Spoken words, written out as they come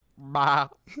Bah.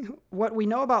 What we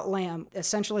know about Lamb,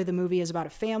 essentially the movie is about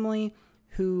a family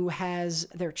who has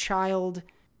their child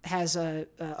has a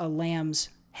lamb's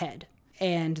head.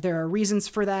 And there are reasons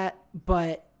for that,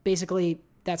 but basically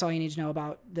that's all you need to know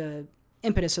about the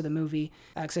impetus of the movie,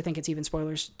 because I think it's even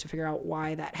spoilers to figure out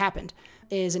why that happened.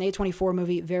 Is an A24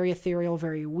 movie, very ethereal,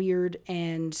 very weird,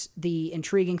 and the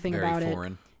intriguing thing about it,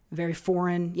 very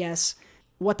foreign, yes.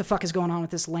 What the fuck is going on with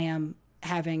this lamb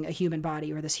having a human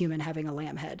body, or this human having a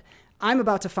lamb head? I'm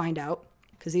about to find out,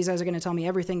 because these guys are going to tell me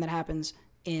everything that happens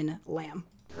in Lamb.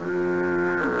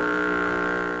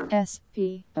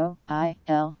 SPOIL.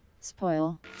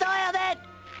 Spoil. Soiled it!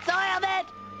 Soiled it!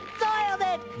 Soiled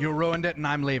it! You ruined it and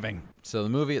I'm leaving. So the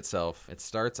movie itself, it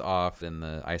starts off in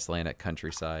the Icelandic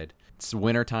countryside. It's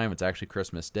wintertime. It's actually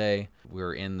Christmas Day.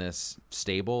 We're in this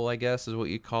stable, I guess is what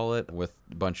you call it, with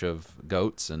a bunch of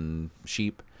goats and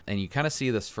sheep. And you kind of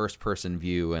see this first-person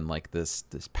view and, like, this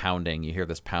pounding. You hear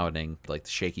this pounding, like, the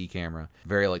shaky camera.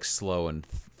 Very, like, slow and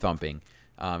thumping.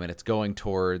 And it's going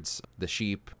towards the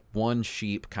sheep. One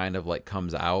sheep kind of, like,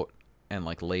 comes out and,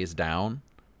 like, lays down.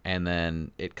 And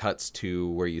then it cuts to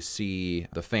where you see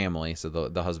the family, so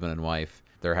the husband and wife.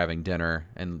 They're having dinner,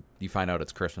 and you find out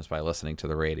it's Christmas by listening to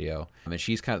the radio. And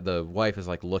she's the wife is,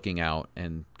 like, looking out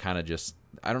and kind of just,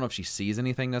 I don't know if she sees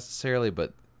anything necessarily,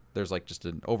 but there's, like, just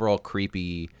an overall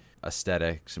creepy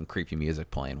aesthetic, some creepy music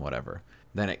playing, whatever.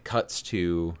 Then it cuts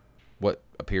to what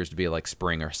appears to be, like,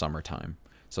 spring or summertime.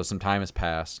 So some time has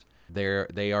passed.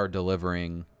 They are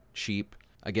delivering sheep.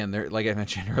 Again, they're, like I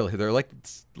mentioned earlier, they're, like,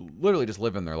 literally just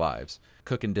living their lives.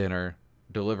 Cooking dinner,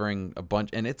 delivering a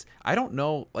bunch. And I don't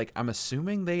know, like, I'm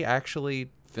assuming they actually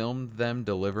filmed them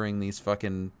delivering these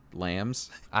fucking lambs.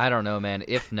 I don't know, man.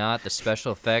 If not, the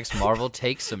special effects, Marvel,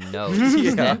 take some notes.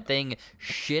 Yeah. That thing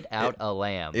shit out a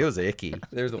lamb. It was icky.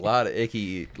 There's a lot of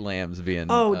icky lambs being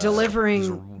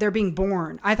delivering. They're being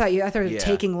born. I thought you were Yeah.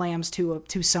 taking lambs to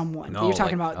someone. No, You're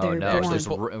talking like- about they're no, born. just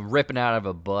ripping out of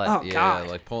a butt. Oh, yeah, God.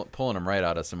 like pulling them right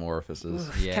out of some orifices.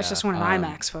 Yeah. Catch this one in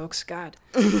IMAX, folks. God.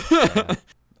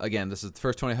 Again, this is the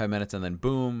first 25 minutes, and then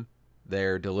boom,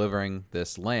 they're delivering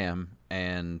this lamb,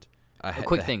 and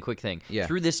Quick thing. Yeah.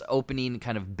 Through this opening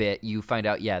kind of bit, you find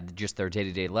out, just their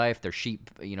day-to-day life. They're sheep,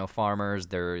 farmers.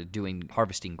 They're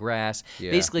harvesting grass.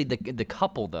 Yeah. Basically, the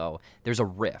couple, though, there's a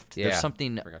rift. Yeah. There's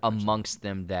something Forgot to mention amongst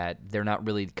them that they're not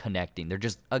really connecting. They're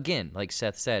just, again, like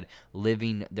Seth said,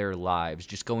 living their lives,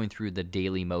 just going through the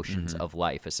daily motions of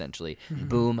life, essentially.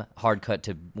 Boom, hard cut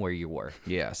to where you were.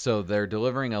 Yeah, so they're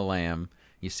delivering a lamb.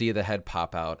 You see the head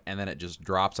pop out, and then it just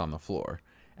drops on the floor.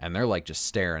 And they're, like, just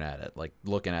staring at it, like,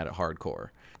 looking at it hardcore.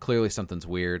 Clearly something's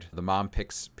weird. The mom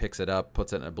picks it up,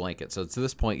 puts it in a blanket. So to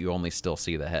this point, you only still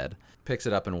see the head. Picks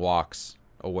it up and walks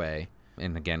away.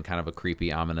 And, again, kind of a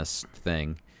creepy, ominous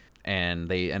thing. And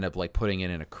they end up, like, putting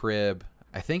it in a crib.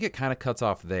 I think it kind of cuts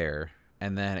off there.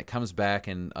 And then it comes back,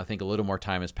 and I think a little more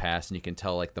time has passed. And you can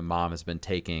tell, like, the mom has been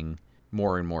taking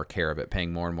more and more care of it,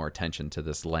 paying more and more attention to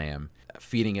this lamb,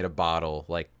 feeding it a bottle,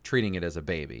 like treating it as a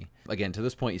baby. Again, to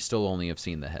this point, you still only have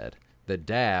seen the head. The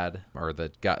dad, or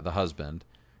the husband,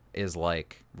 is,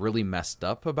 like, really messed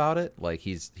up about it. Like,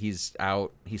 he's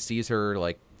out, he sees her,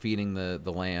 like, feeding the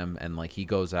lamb, and, like, he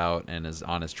goes out and is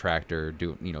on his tractor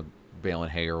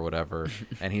baling hay or whatever,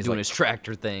 and he's Doing like, his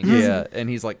tractor thing. yeah, and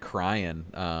he's, like, crying.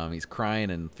 He's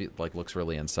crying and like looks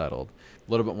really unsettled.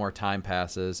 A little bit more time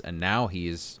passes, and now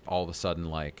he's all of a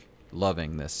sudden, like,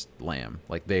 loving this lamb.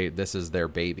 Like, this is their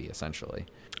baby, essentially.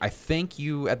 I think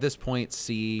you at this point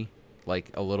see, like,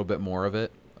 a little bit more of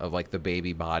it, of, like, the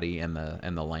baby body and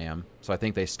the lamb. So I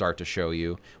think they start to show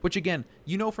you, which, again,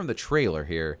 from the trailer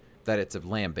here that it's a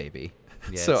lamb baby.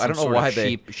 Yeah, So I don't know why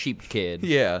sheep kid.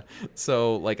 Yeah.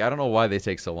 So, like, I don't know why they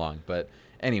take so long, but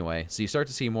anyway, so you start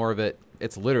to see more of it.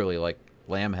 It's literally, like,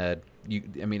 lamb head.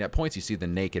 At points you see the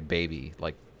naked baby,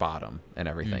 like, bottom and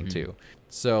everything too.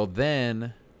 So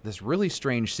then this really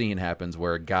strange scene happens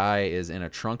where a guy is in a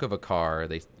trunk of a car.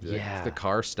 The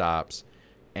car stops,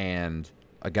 and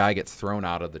a guy gets thrown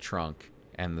out of the trunk,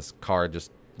 and this car just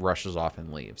rushes off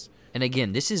and leaves. And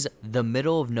again, this is the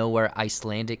middle of nowhere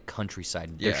Icelandic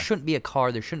countryside. There Yeah. shouldn't be a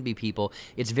car. There shouldn't be people.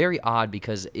 It's very odd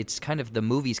because it's kind of the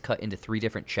movie's cut into 3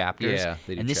 different chapters. Yeah,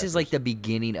 they do and this is like chapters. the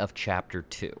beginning of chapter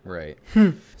 2. Right.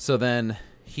 So then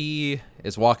he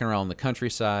is walking around the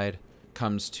countryside,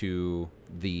 comes to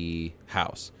the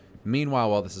house. Meanwhile,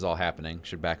 while this is all happening,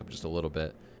 should back up just a little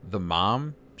bit, the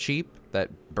mom sheep that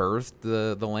birthed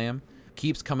the lamb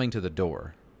keeps coming to the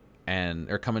door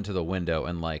or coming to the window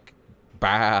and, like,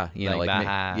 bah,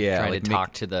 trying to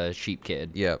talk to the sheep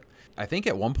kid. Yep. I think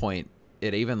at one point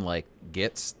it even, like,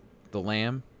 gets the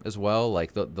lamb as well.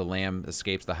 Like, the lamb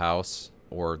escapes the house,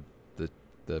 or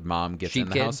the the mom gets Sheep in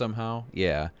the kid? house somehow.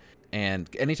 Yeah. And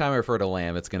anytime I refer to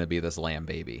lamb, it's going to be this lamb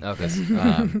baby. Okay.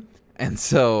 And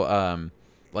so,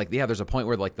 like, yeah, there's a point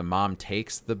where, like, the mom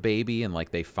takes the baby and,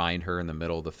 like, they find her in the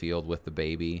middle of the field with the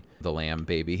baby, the lamb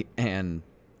baby. And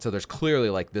so there's clearly,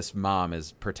 like, this mom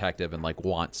is protective and, like,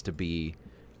 wants to be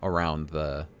around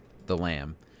the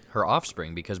lamb. Her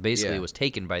offspring, because basically Yeah. it was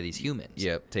taken by these humans.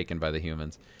 Yep, taken by the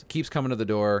humans. Keeps coming to the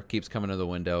door, keeps coming to the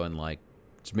window, and, like,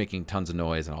 just making tons of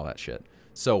noise and all that shit.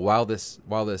 So while this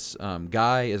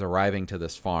guy is arriving to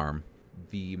this farm,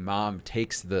 the mom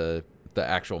takes the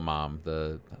actual mom,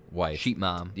 the wife. Sheep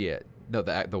mom. Yeah, no,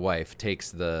 the wife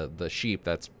takes the sheep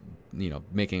that's, you know,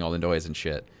 making all the noise and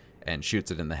shit, and shoots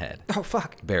it in the head, Oh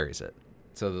fuck. buries it.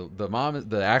 So the mom,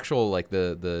 the actual, like,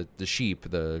 the sheep,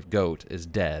 the goat is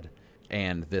dead,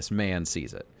 and this man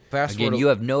sees it. Fast Again, forward, you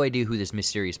have no idea who this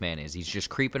mysterious man is. He's just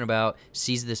creeping about,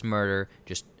 sees this murder,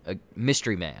 just a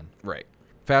mystery man. right.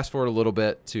 Fast forward a little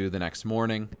bit to the next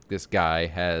morning. This guy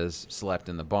has slept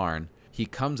in the barn. He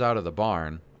comes out of the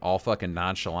barn all fucking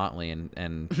nonchalantly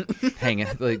and hanging,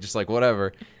 like, just like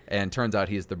whatever. And turns out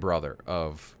he's the brother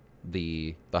of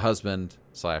the husband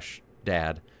 /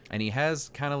 dad. And he has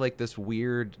kind of like this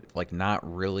weird, like, not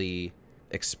really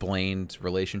explained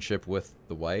relationship with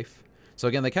the wife. So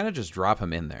again, they kind of just drop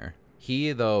him in there.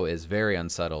 He, though, is very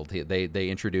unsettled. They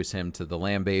introduce him to the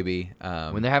lamb baby.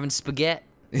 When they're having spaghetti.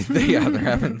 Yeah, they're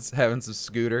having some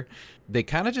scooter. They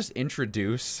kind of just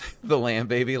introduce the lamb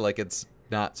baby like it's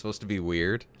not supposed to be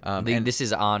weird. And This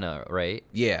is Anna, right?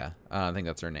 yeah, I think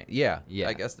that's her name. Yeah, Yeah.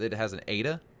 I guess it has an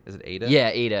Ada. Is it Ada? Yeah,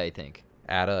 Ada, I think.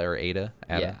 Ada or Ada.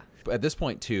 Ada. Yeah. But at this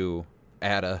point, too,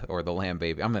 Ada, or the lamb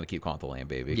baby. I'm gonna keep calling it the lamb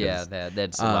baby. 'cause, Yeah,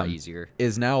 that's a lot easier.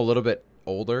 Is now a little bit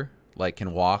older. Like,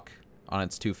 can walk on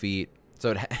its 2 feet.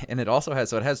 So it also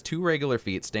has 2 regular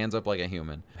feet. Stands up like a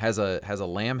human. Has a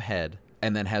lamb head.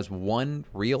 And then has 1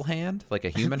 real hand, like a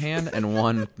human hand, and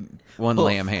one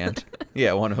lamb hand.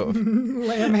 Yeah, 1 hoof.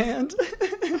 Lamb hand.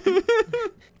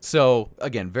 So,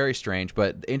 again, very strange,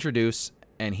 but introduce,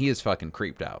 and he is fucking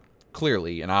creeped out.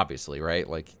 Clearly and obviously, right?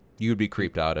 Like, you'd be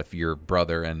creeped out if your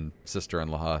brother and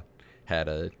sister-in-law had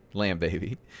a lamb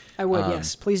baby. I would,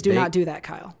 yes. Please do they- not do that,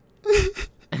 Kyle.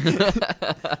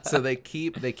 So they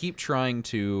keep trying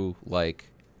to, like,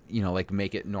 you know, like,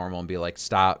 make it normal and be like,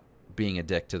 stop being a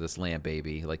dick to this lamb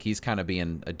baby. Like, he's kind of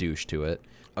being a douche to it.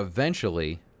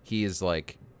 Eventually, he is,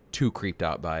 like, too creeped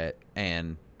out by it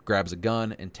and grabs a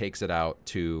gun and takes it out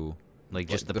to, Like,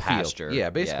 just the field. pasture. Yeah,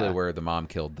 basically Yeah. where the mom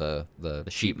killed the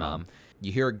sheep mom.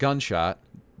 You hear a gunshot.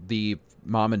 The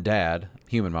mom and dad,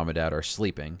 human mom and dad, are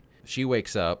sleeping. She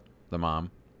wakes up, the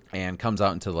mom, and comes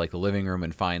out into, like, the living room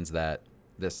and finds that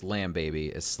this lamb baby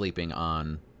is sleeping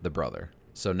on the brother.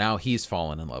 So now he's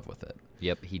fallen in love with it.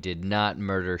 Yep, he did not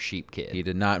murder Sheep Kid. He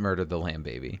did not murder the lamb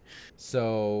baby.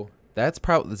 So that's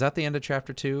probably, is that the end of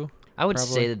chapter 2? I would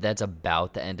Probably. say that that's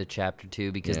about the end of chapter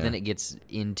 2 because Yeah. then it gets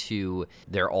into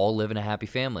they're all living a happy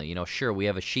family. You know, sure, we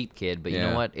have a sheep kid, but you Yeah.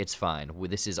 know what? It's fine.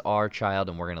 This is our child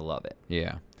and we're going to love it.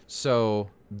 Yeah. So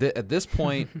at this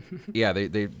point, yeah,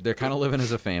 they're kind of living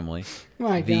as a family.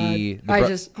 My The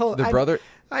God. bro- the brother.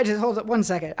 I just hold up 1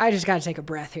 second. I just got to take a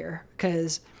breath here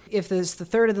because if this the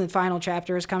third and the final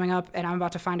chapter is coming up and I'm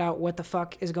about to find out what the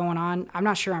fuck is going on, I'm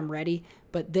not sure I'm ready.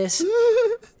 But this,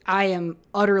 I am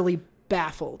utterly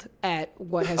baffled at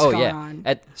what has Oh, gone yeah. on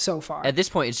so far. At this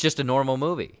point, it's just a normal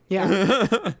movie. Yeah,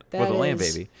 With a lamb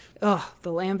baby. Oh,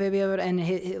 the lamb baby of it,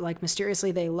 and like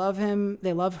mysteriously they love him,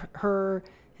 they love her,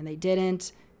 and they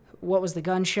didn't. What was the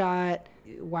gunshot?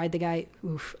 Why'd the guy?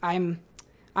 Oof, I'm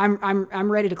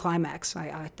ready to climax.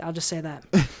 I'll just say that.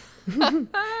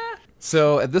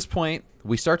 So at this point,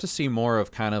 we start to see more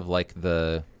of kind of like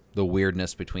the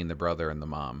weirdness between the brother and the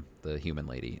mom, the human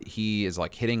lady. He is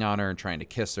like hitting on her and trying to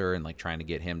kiss her and like trying to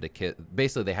get him to kiss.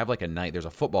 Basically, they have like a night. There's a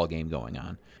football game going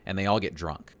on, and they all get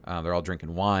drunk. They're all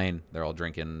drinking wine. They're all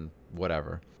drinking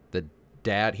whatever.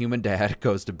 The human dad,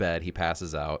 goes to bed. He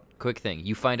passes out. Quick thing,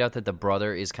 you find out that the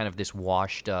brother is kind of this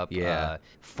washed up Yeah.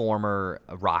 former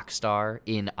rock star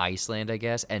in Iceland, I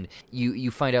guess, and you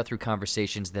find out through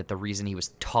conversations that the reason he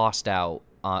was tossed out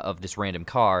of this random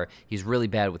car, he's really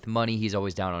bad with money, he's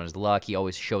always down on his luck, he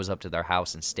always shows up to their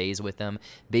house and stays with them.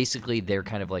 Basically, they're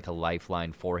kind of like a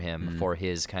lifeline for him for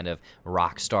his kind of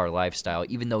rock star lifestyle,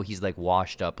 even though he's like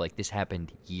washed up, like this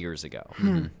happened years ago.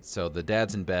 So the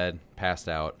dad's in bed, passed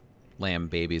out. Lamb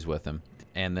baby's with him,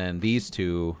 and then these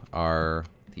two are.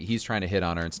 He's trying to hit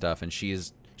on her and stuff, and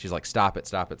she's like, stop it,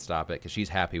 because she's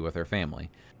happy with her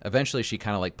family. Eventually, she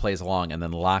kind of like plays along and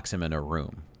then locks him in a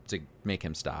room to make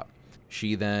him stop.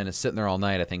 She then is sitting there all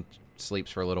night. I think sleeps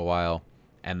for a little while,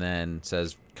 and then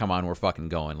says, come on, we're fucking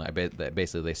going. Like,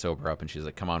 basically, they sober up, and she's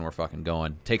like, come on, we're fucking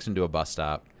going. Takes him to a bus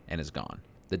stop and is gone.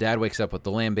 The dad wakes up with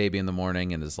the lamb baby in the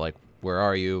morning and is like, where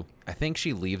are you? I think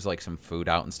she leaves like some food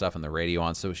out and stuff and the radio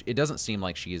on, so it doesn't seem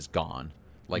like she is gone.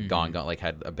 Like gone, like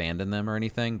had abandoned them or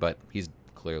anything, but he's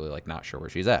clearly like not sure where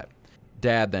she's at.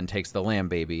 Dad then takes the lamb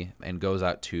baby and goes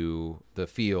out to the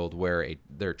field where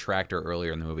their tractor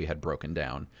earlier in the movie had broken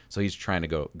down. So he's trying to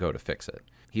go to fix it.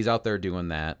 He's out there doing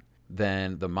that.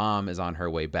 Then the mom is on her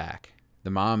way back.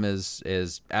 The mom is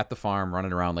at the farm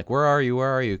running around like, where are you?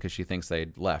 Where are you? Because she thinks they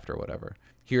left or whatever.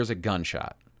 Here's a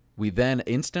gunshot. We then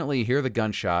instantly hear the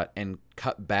gunshot and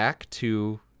cut back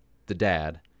to the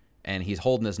dad, and he's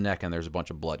holding his neck, and there's a bunch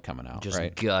of blood coming out. Just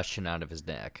right? gushing out of his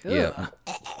neck. Yeah.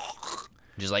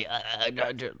 Just like,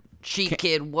 sheep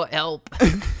kid, what help?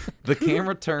 The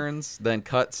camera turns, then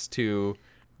cuts to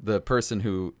the person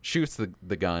who shoots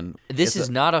the gun. This is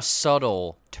not a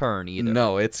subtle turn either.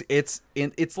 No, it's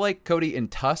like, Cody, in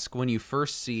Tusk when you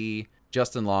first see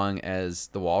Justin Long as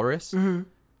the walrus. Mm-hmm.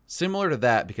 Similar to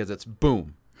that, because it's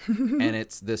boom. And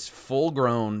it's this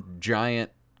full-grown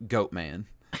giant goat man.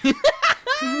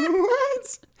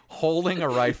 What? Holding a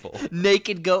rifle.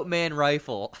 Naked goat man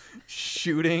rifle.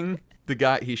 Shooting the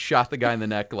guy. He shot the guy in the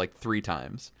neck like 3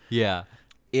 times. Yeah.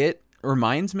 It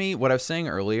reminds me, what I was saying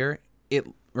earlier, it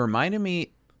reminded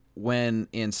me when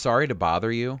in Sorry to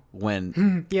Bother You,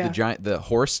 when the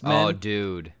horsemen. Oh,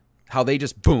 dude. How they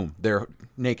just, boom, they're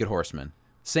naked horsemen.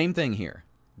 Same thing here.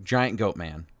 Giant goat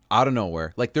man. Out of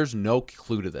nowhere. Like, there's no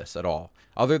clue to this at all.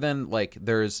 Other than, like,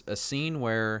 there's a scene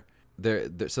where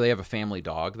so they have a family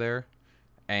dog there,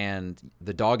 and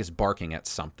the dog is barking at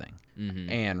something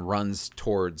and runs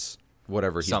towards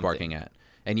whatever he's barking at.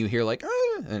 And you hear, like,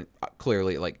 and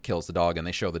clearly it, like, kills the dog, and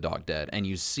they show the dog dead. And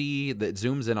you see that it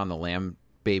zooms in on the lamb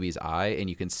baby's eye, and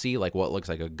you can see, like, what looks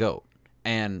like a goat.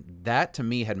 And that, to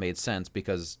me, had made sense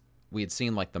because we had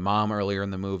seen, like, the mom earlier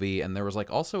in the movie, and there was,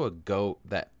 like, also a goat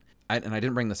that... and I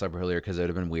didn't bring this up earlier because it would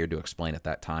have been weird to explain at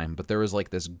that time, but there was like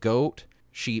this goat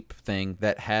sheep thing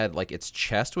that had like its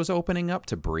chest was opening up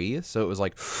to breathe. So it was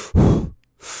like,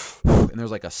 and there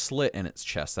was like a slit in its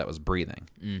chest that was breathing.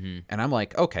 Mm-hmm. And I'm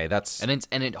like, okay, that's... And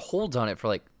it holds on it for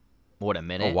like, what, a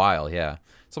minute? A while, yeah.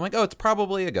 So I'm like, oh, it's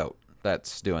probably a goat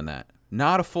that's doing that.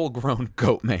 Not a full-grown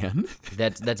goat man.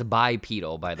 That's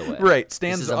bipedal, by the way. Right,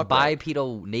 stands This is a upright.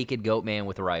 bipedal naked goat man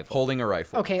with a rifle. Holding a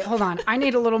rifle. Okay, hold on. I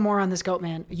need a little more on this goat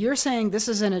man. You're saying this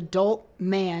is an adult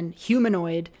man,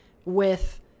 humanoid,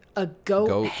 with a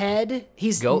goat head?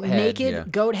 He's Goat head, naked, yeah.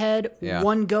 goat head, Yeah.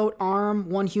 one goat arm,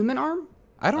 one human arm?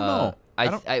 I don't know. I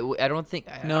don't think.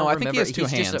 No, I think he remember. has two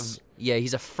He's just hands.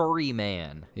 he's a furry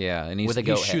man. Yeah, and with a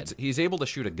goat head. He's able to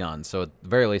shoot a gun, so at the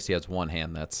very least he has one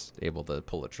hand that's able to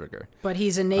pull a trigger. But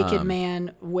he's a naked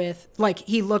man with, like,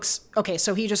 he looks, okay,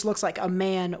 so he just looks like a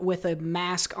man with a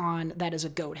mask on that is a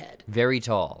goat head. Very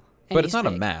tall. And But it's he's not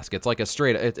a big. mask. It's like a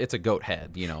straight. It's a goat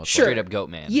head. You know. It's Sure. Straight up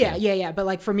goat man. Yeah. But,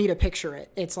 like, for me to picture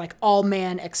it, it's like all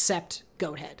man except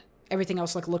goat head. Everything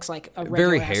else, like, looks like a regular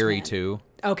very ass hairy man. too.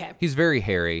 Okay. He's very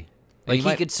hairy. Like he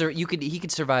might- he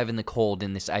could survive in the cold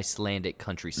in this Icelandic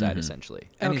countryside, essentially.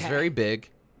 and he's Okay. very big.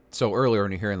 So earlier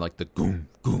when you're hearing like the goom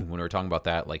goom when we were talking about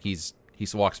that, like he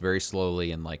walks very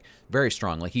slowly and like very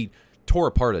strong. Like he tore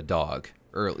apart a dog,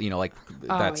 or you know, like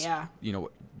that's yeah. you know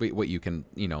what you can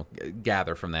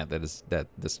gather from that that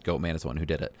this goat man is the one who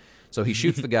did it. So he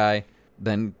shoots the guy,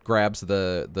 then grabs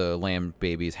the lamb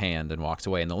baby's hand and walks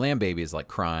away, and the lamb baby is like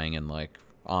crying and like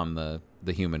on the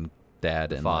human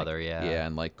dad and father, like, yeah.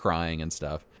 and like crying and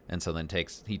stuff. And so then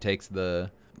he takes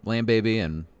the lamb baby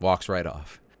and walks right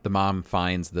off. The mom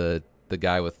finds the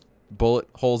guy with bullet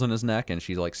holes in his neck, and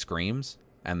she like screams,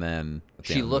 and then at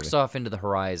the She end of the looks movie- off into the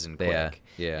horizon quick.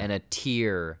 Yeah. And a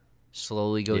tear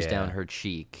slowly goes Yeah. down her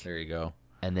cheek. There you go.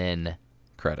 And then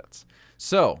Credits.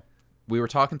 So we were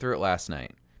talking through it last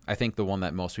night. I think the one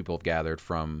that most people have gathered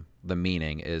from the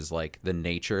meaning is like the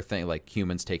nature thing, like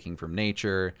humans taking from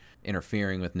nature,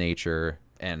 interfering with nature,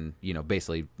 and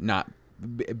basically not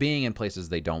being in places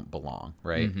they don't belong,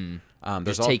 right? Mm-hmm.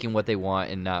 just taking what they want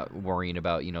and not worrying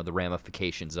about, the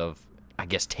ramifications of, I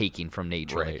guess, taking from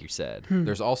nature, Right. like you said.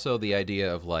 There's also the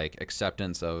idea of like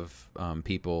acceptance of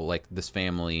people, like this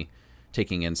family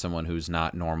taking in someone who's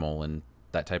not normal and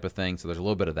that type of thing. So there's a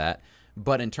little bit of that.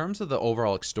 But in terms of the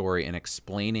overall story and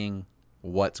explaining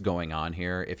what's going on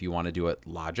here, if you want to do it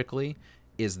logically,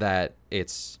 is that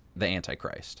it's the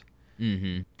Antichrist.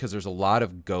 Because there's a lot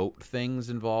of goat things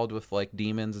involved with like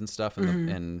demons and stuff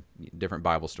and different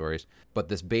Bible stories. But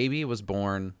this baby was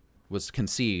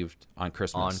conceived on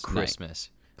Christmas. On Christmas.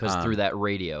 Because through that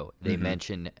radio, they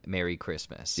mention Merry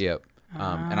Christmas. Yep.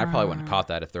 And I probably wouldn't have caught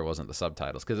that if there wasn't the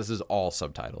subtitles, because this is all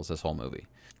subtitles, this whole movie.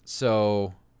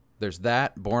 So there's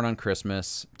that, Born on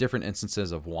Christmas, different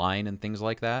instances of wine and things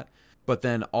like that. But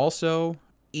then also,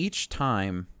 each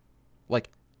time, like,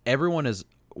 everyone is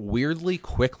weirdly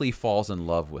quickly falls in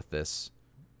love with this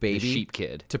baby, The sheep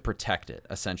kid. to protect it,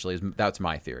 essentially. That's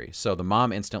my theory. So the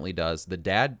mom instantly does. The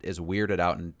dad is weirded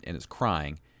out and is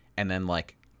crying, and then,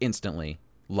 like, instantly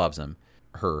loves him.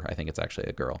 Her, I think it's actually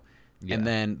a girl. Yeah. And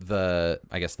then the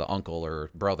uncle or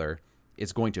brother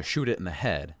is going to shoot it in the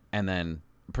head, and then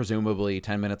presumably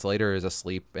 10 minutes later is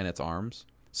asleep in its arms.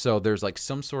 So there's like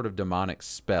some sort of demonic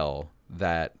spell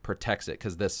that protects it,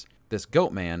 because this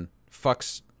goat man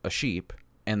fucks a sheep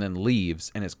and then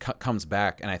leaves and comes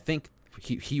back, and I think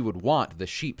he would want the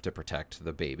sheep to protect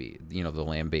the baby, the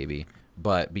lamb baby,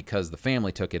 but because the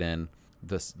family took it in,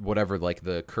 this whatever, like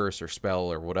the curse or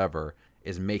spell or whatever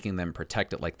is making them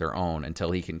protect it like their own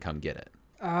until he can come get it.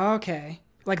 Okay.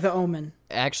 Like the Omen.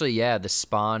 Actually, yeah, the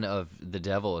spawn of the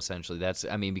devil, essentially.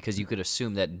 Because you could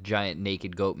assume that giant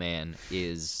naked goat man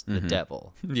is the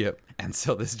devil. Yep. And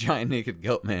so this giant naked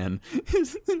goat man,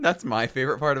 that's my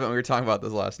favorite part of it. We were talking about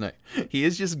this last night. He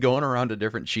is just going around to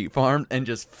different sheep farms and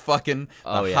just fucking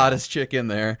the hottest chick in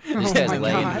no. This Oh guy's my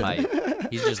laying God. pipe.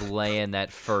 He's just laying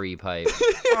that furry pipe.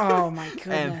 Oh my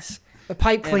goodness. The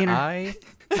pipe cleaner. And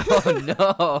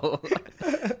Oh,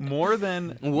 no. more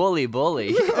than Woolly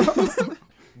bully.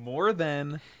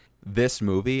 this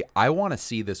movie, I want to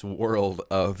see this world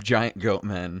of giant goat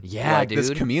men. Yeah, like, this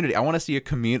dude. community. I want to see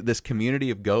this community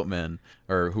of goat men,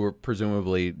 or who are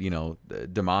presumably,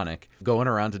 demonic, going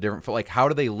around to different. Like, how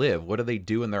do they live? What do they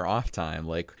do in their off time?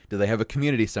 Like, do they have a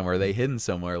community somewhere? Are they hidden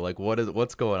somewhere? Like,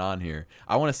 what's going on here?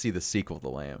 I want to see the sequel to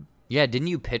Lamb. Yeah, didn't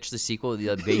you pitch the sequel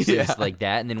basically just like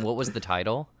that? And then what was the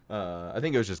title? I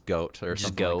think it was just goat or Just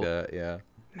something goat. like that. Yeah.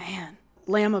 Man.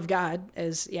 Lamb of God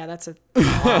that's a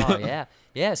Oh, yeah.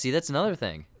 Yeah, see, that's another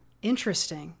thing.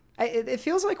 interesting. It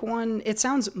feels like it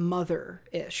sounds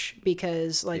mother-ish,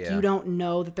 because like Yeah. you don't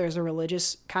know that there's a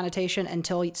religious connotation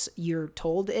until you're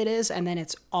told it is, and then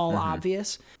it's all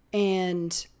obvious.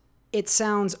 And it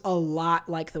sounds a lot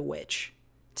like The Witch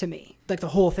to me. Like the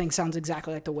whole thing sounds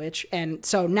exactly like The Witch. And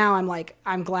so now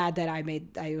I'm glad that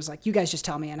I was like, you guys just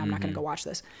tell me and I'm not going to go watch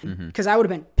this. Because I would have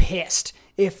been pissed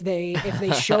if they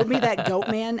showed me that goat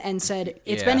man and said,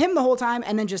 it's been Yeah. him the whole time,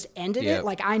 and then just ended Yep. it.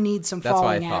 Like, I need some That's why I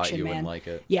falling thought action, you man. wouldn't like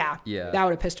it. Yeah. Yeah. That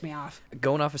would have pissed me off.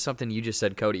 Going off of something you just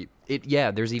said, Cody,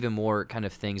 there's even more kind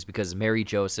of things, because Mary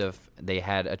Joseph, they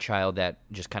had a child that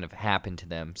just kind of happened to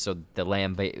them. So the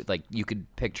lamb, like you could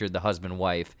picture the husband,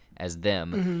 wife as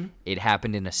them. It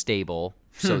happened in a stable.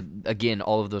 So again,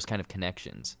 all of those kind of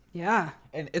connections. Yeah.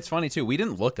 And it's funny too. We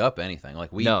didn't look up anything.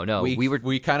 Like we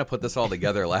we kind of put this all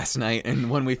together last night, and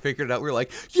when we figured it out, we were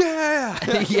like, yeah,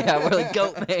 Yeah, we're like,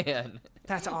 goat man.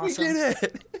 That's we awesome. did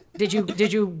it.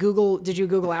 Did you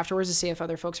Google afterwards to see if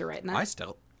other folks are writing that?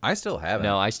 I still haven't.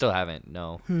 No, I still haven't.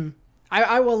 No.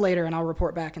 I will later, and I'll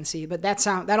report back and see. But that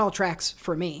all tracks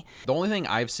for me. The only thing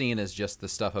I've seen is just the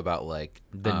stuff about like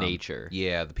The nature.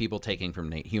 Yeah, the people taking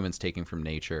from humans taking from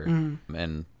nature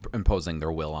and imposing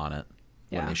their will on it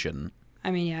when Yeah. they shouldn't.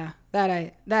 I mean, yeah, that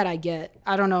I get.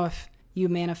 I don't know if you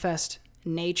manifest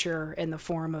nature in the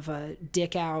form of a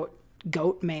dick out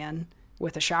goat man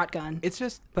with a shotgun, It's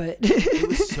just but it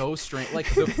was so strange. Like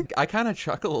I kind of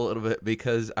chuckle a little bit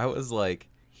because I was like,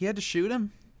 he had to shoot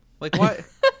him. Like what?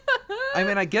 I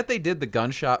mean, I get they did the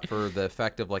gunshot for the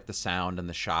effect of like the sound and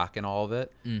the shock and all of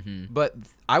it. Mm-hmm. But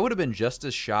I would have been just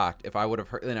as shocked if I would have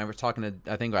heard. And I was talking to,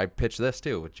 I think I pitched this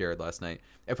too with Jared last night.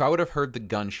 If I would have heard the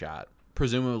gunshot,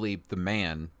 presumably the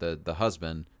man, the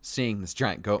husband, seeing this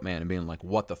giant goat man and being like,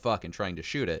 "What the fuck?" and trying to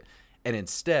shoot it, and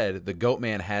instead the goat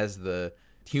man has the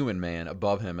human man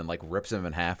above him and like rips him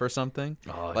in half or something.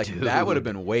 Oh, like dude. that would have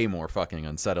been way more fucking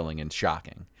unsettling and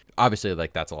shocking. Obviously,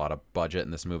 like that's a lot of budget,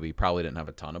 and this movie probably didn't have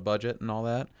a ton of budget and all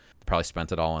that. Probably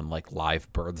spent it all on like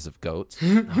live births of goats.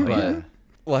 But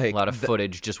like A lot of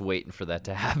footage just waiting for that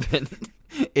to happen.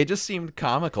 it just seemed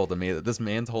comical to me that this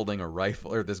man's holding a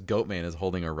rifle, or this goat man is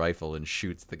holding a rifle and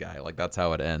shoots the guy. Like that's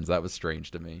how it ends. That was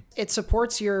strange to me. it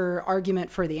supports your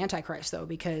argument for the Antichrist, though,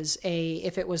 because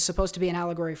if it was supposed to be an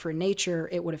allegory for nature,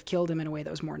 it would have killed him in a way that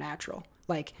was more natural.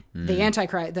 Like the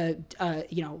Antichrist,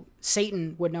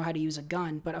 Satan would know how to use a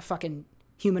gun, but a fucking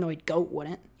humanoid goat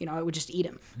wouldn't. It would just eat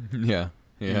him. Yeah.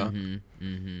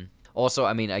 Also,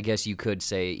 I mean, I guess you could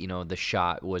say, the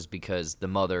shot was because the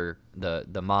mother,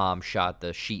 the mom shot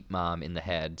the sheep mom in the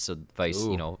head. So vice,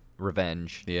 Ooh.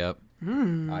 revenge. Yep.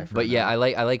 But yeah, I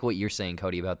like what you're saying,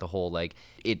 Cody, about the whole, like,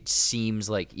 it seems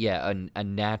like, yeah, a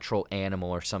natural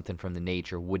animal or something from the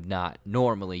nature would not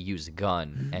normally use a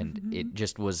gun, and it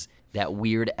just was that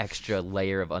weird extra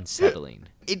layer of unsettling.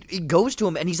 It goes to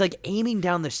him, and he's like aiming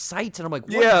down the sights, and I'm like,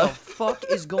 what the fuck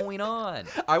is going on?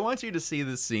 I want you to see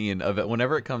the scene of it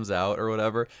whenever it comes out or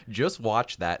whatever. Just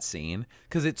watch that scene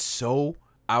because it's so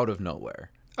out of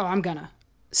nowhere. Oh, I'm gonna.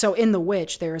 So in The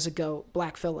Witch, there is a goat,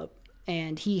 Black Phillip,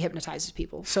 and he hypnotizes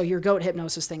people. So your goat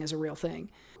hypnosis thing is a real thing.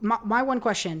 My one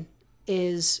question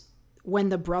is, when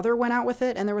the brother went out with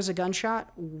it and there was a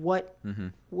gunshot, what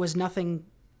was nothing?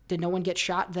 Did no one get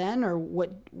shot then, or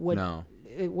what? No.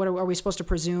 What are we supposed to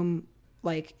presume?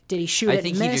 Like, did he shoot it and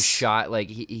miss? I think he just shot, like,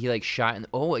 he like shot, and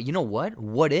oh, you know what?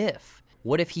 What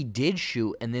if he did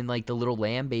shoot and then, like, the little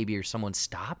lamb baby or someone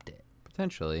stopped it?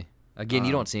 Potentially. Again,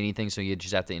 you don't see anything, so you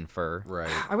just have to infer.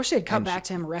 Right. I wish they'd cut back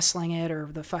to him wrestling it, or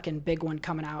the fucking big one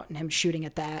coming out and him shooting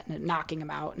at that and it knocking him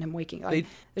out and him waking. Like,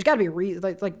 there's got to be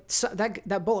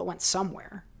that bullet went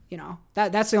somewhere. You know,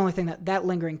 that's the only thing that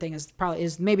lingering thing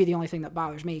is maybe the only thing that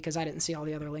bothers me, because I didn't see all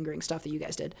the other lingering stuff that you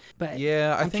guys did. But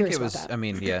yeah, I'm I think curious it was. about that. I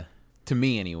mean, yeah. To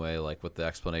me, anyway, like with the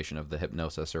explanation of the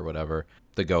hypnosis or whatever,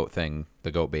 the goat thing,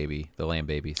 the goat baby, the lamb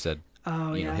baby said,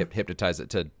 you know, hypnotize it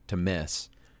to miss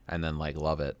and then like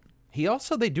love it.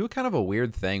 They do kind of a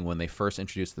weird thing when they first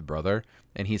introduce the brother,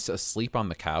 and he's asleep on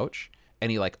the couch,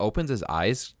 and he like opens his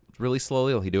eyes really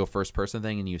slowly. He do a first person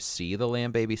thing, and you see the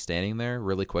lamb baby standing there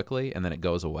really quickly, and then it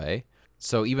goes away.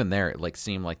 So even there, it like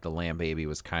seemed like the lamb baby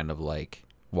was kind of like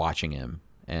watching him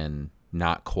and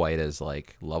not quite as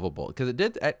like lovable, because it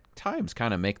did at times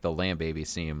kind of make the lamb baby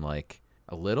seem like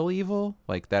a little evil,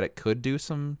 like that it could do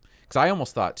some. Because I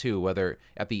almost thought too, whether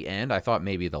at the end I thought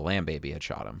maybe the lamb baby had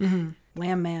shot him.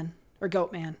 Lamb man or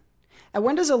goat man. And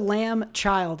when does a lamb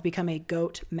child become a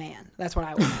goat man? That's what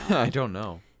I want to know. I don't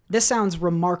know. This sounds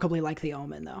remarkably like The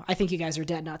Omen, though. I think you guys are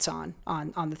dead nuts on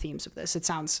the themes of this. It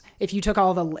sounds, if you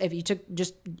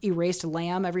just erased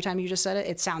lamb every time you just said it,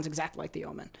 it sounds exactly like The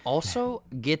Omen. Also,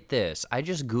 get this. I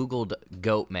just Googled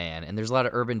goat man, and there's a lot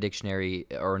of Urban Dictionary,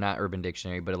 or not Urban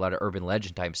Dictionary, but a lot of urban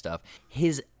legend type stuff.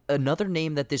 Another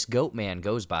name that this goat man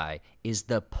goes by is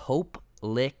the Pope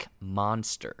Lick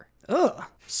Monster. Ugh.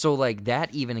 So, like,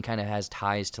 that even kind of has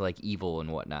ties to, like, evil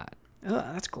and whatnot. Ugh,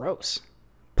 that's gross.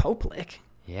 Pope lick.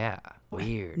 Yeah,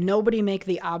 weird. Nobody make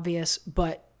the obvious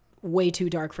but way too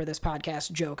dark for this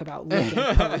podcast joke about licking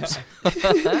popes.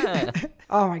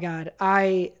 Oh my God.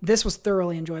 This was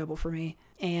thoroughly enjoyable for me.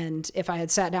 And if I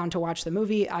had sat down to watch the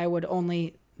movie, I would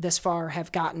only this far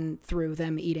have gotten through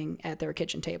them eating at their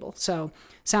kitchen table. So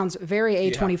sounds very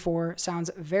A24, sounds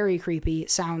very creepy,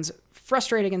 sounds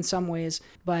frustrating in some ways,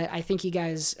 but I think you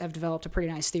guys have developed a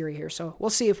pretty nice theory here. So we'll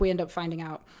see if we end up finding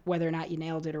out whether or not you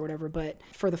nailed it or whatever. But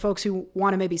for the folks who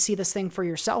want to maybe see this thing for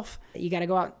yourself, you got to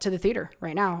go out to the theater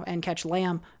right now and catch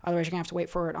Lamb. Otherwise, you're going to have to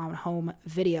wait for it on home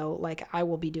video like I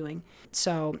will be doing.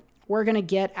 So we're going to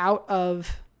get out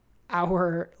of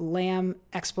our Lamb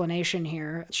explanation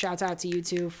here. Shouts out to you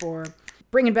two for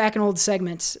bringing back an old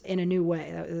segment in a new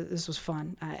way. This was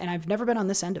fun. And I've never been on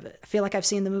this end of it. I feel like I've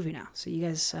seen the movie now. So you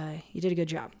guys, you did a good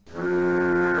job.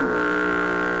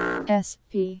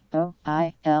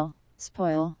 SPOIL.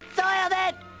 Spoil. Soiled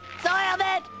it! Soiled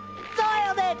it!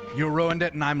 Soiled it! You ruined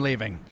it and I'm leaving.